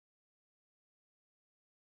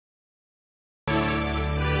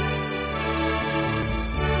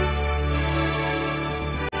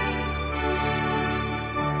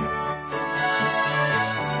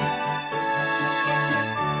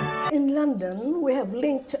London, we have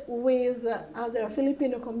linked with other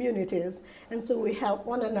Filipino communities, and so we help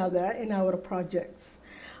one another in our projects.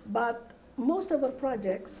 But most of our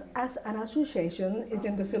projects as an association is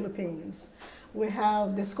in the Philippines. We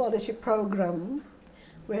have the scholarship program,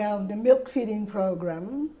 we have the milk feeding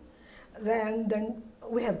program, then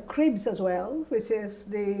we have cribs as well, which is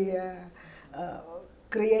the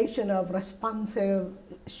creation of responsive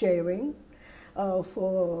sharing.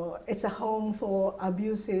 It's a home for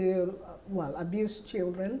abused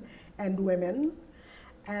children and women.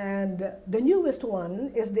 And the newest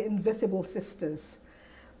one is the Invisible Sisters,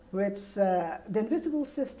 which the Invisible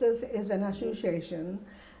Sisters is an association,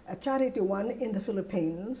 a charity one in the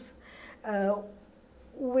Philippines,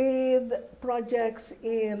 with projects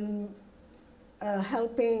in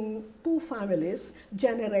helping poor families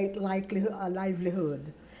generate a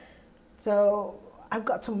livelihood. So I've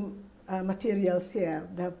got some materials here,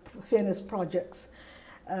 the finished projects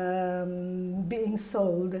being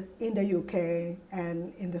sold in the UK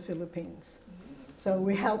and in the Philippines. So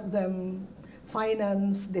we help them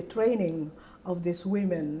finance the training of these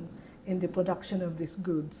women in the production of these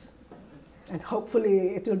goods. And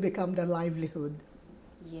hopefully it will become their livelihood.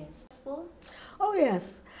 Yes. Oh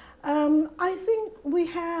yes. I think we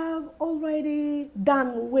have already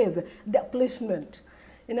done with the upliftment.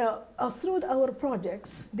 You know, through our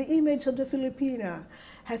projects, the image of the Filipina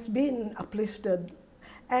has been uplifted.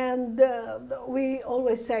 And we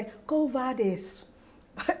always say, Quo Vadis,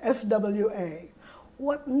 FWA.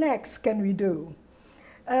 What next can we do?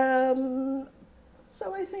 So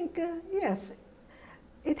I think, yes,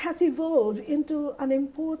 it has evolved into an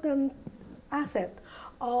important asset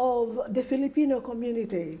of the Filipino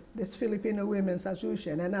community, this Filipino Women's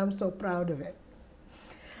Association, and I'm so proud of it.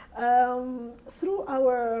 Through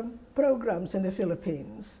our programs in the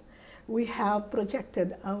Philippines, we have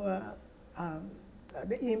projected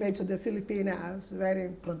the image of the Filipina as very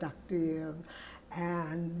productive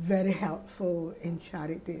and very helpful in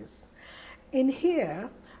charities. In here,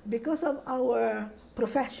 because of our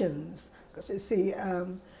professions, because you see,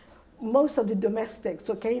 most of the domestics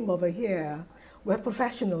who came over here were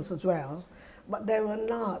professionals as well, but they were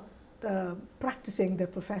not practicing their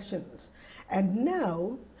professions. And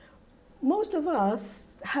now, most of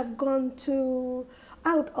us have gone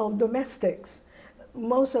out of domestics.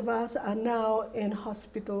 Most of us are now in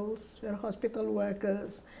hospitals. We're hospital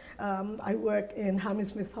workers. I work in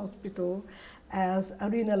Hammersmith Hospital as a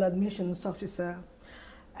renal admissions officer.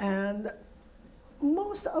 And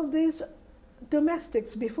most of these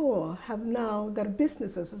domestics before have now their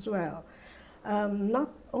businesses as well.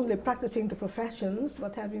 Not only practicing the professions,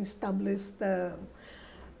 but having established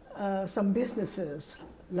some businesses.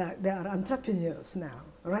 Like they are entrepreneurs now,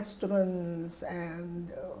 restaurants and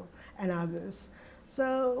others.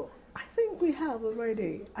 So I think we have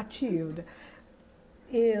already achieved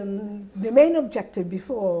in the main objective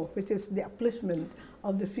before, which is the upliftment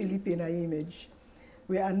of the Filipina image.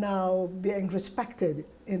 We are now being respected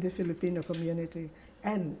in the Filipino community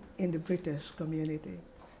and in the British community.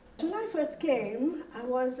 When I first came, I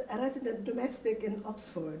was a resident domestic in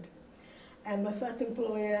Oxford. And my first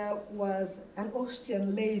employer was an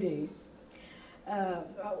Austrian lady.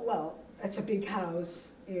 Well, it's a big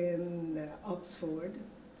house in Oxford,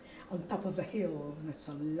 on top of the hill, and it's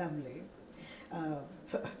so lovely.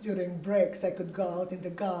 During breaks, I could go out in the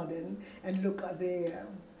garden and look at the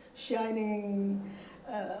shining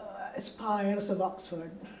spires of Oxford.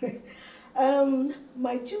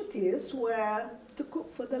 My duties were to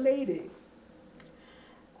cook for the lady.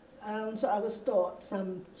 So I was taught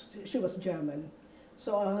she was German,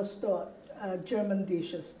 so I was taught German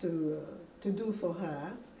dishes to do for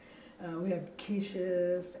her. We had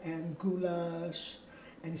quiches and goulash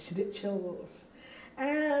and schnitzels.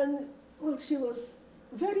 And well, she was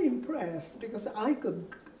very impressed because I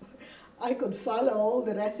could follow all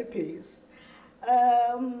the recipes.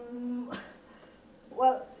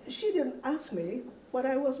 Well, she didn't ask me what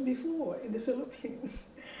I was before in the Philippines.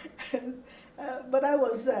 But I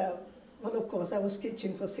was, well, of course, I was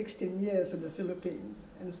teaching for 16 years in the Philippines.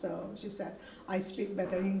 And so she said, I speak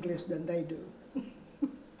better English than they do.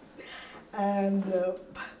 And,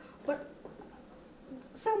 but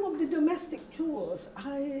some of the domestic chores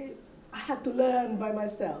I had to learn by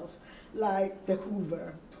myself, like the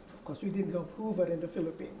Hoover. Of course, we didn't have Hoover in the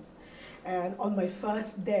Philippines. And on my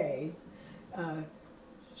first day,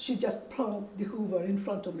 she just plunked the Hoover in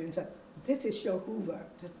front of me and said, "This is your Hoover."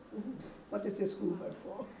 I said, "What is this Hoover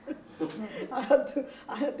for?" I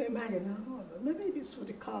had to imagine, oh, maybe it's for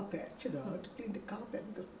the carpet, you know, to clean the carpet.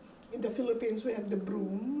 Because in the Philippines, we have the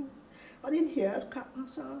broom. But in here,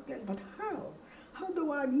 so again, but how? How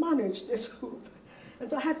do I manage this Hoover? And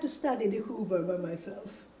so I had to study the Hoover by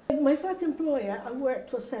myself. My first employer, I worked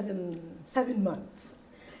for seven months.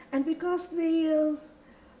 And because the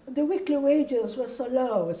weekly wages were so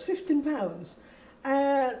low, it's £15,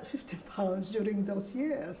 £15 during those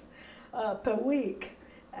years per week.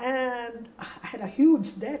 And I had a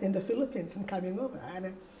huge debt in the Philippines and coming over,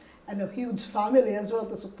 and a huge family as well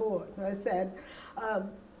to support. I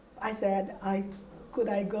said, could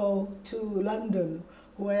I go to London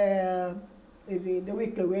where the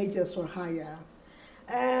weekly wages were higher?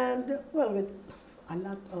 And well, with a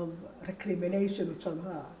lot of recrimination from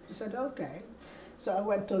her, she said, okay. So I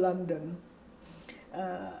went to London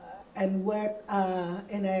and worked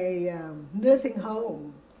in a nursing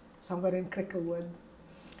home somewhere in Cricklewood,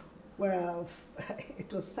 where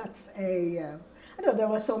it was such a, I know there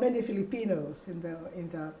were so many Filipinos in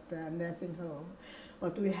that nursing home,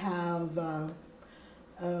 but we have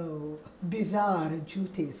bizarre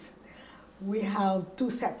duties. We have two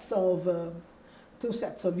sets of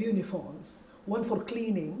uniforms, one for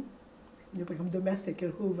cleaning, you become domestic,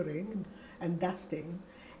 you're hoovering and dusting,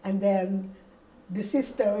 and then the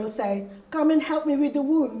sister will say, come and help me with the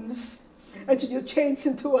wounds, and so you change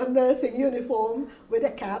into a nursing uniform with a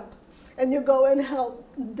cap, and you go and help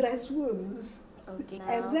dress wounds. Okay.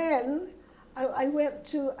 And then I went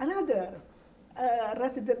to another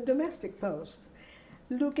resident domestic post,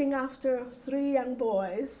 looking after 3 young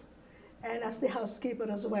boys, and as the housekeeper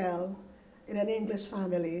as well, in an English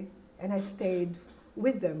family, and I stayed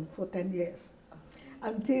with them for 10 years,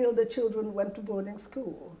 until the children went to boarding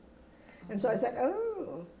school. And so I said,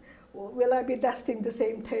 oh, will I be dusting the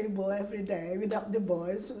same table every day without the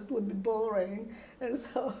boys? It would be boring. And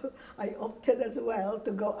so I opted as well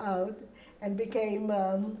to go out and became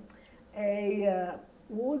a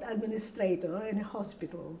ward administrator in a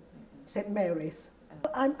hospital, St. Mary's.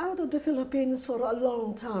 I'm out of the Philippines for a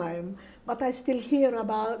long time, but I still hear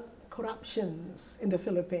about corruptions in the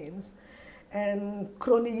Philippines and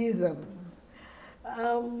cronyism.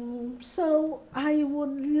 So I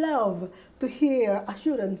would love to hear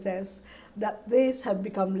assurances that these have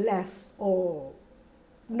become less or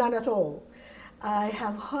none at all. I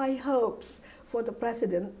have high hopes for the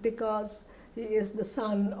president because he is the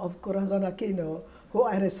son of Corazon Aquino, who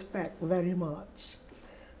I respect very much.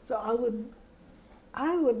 So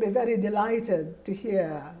I would be very delighted to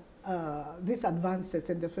hear these advances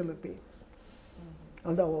in the Philippines.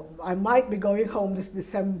 Although I might be going home this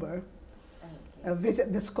December,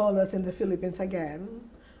 visit the scholars in the Philippines again.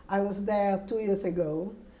 I was there 2 years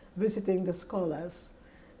ago, visiting the scholars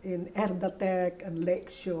in Erdatec and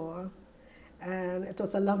Lakeshore, and it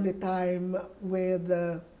was a lovely time with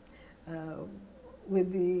the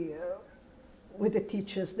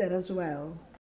teachers there as well.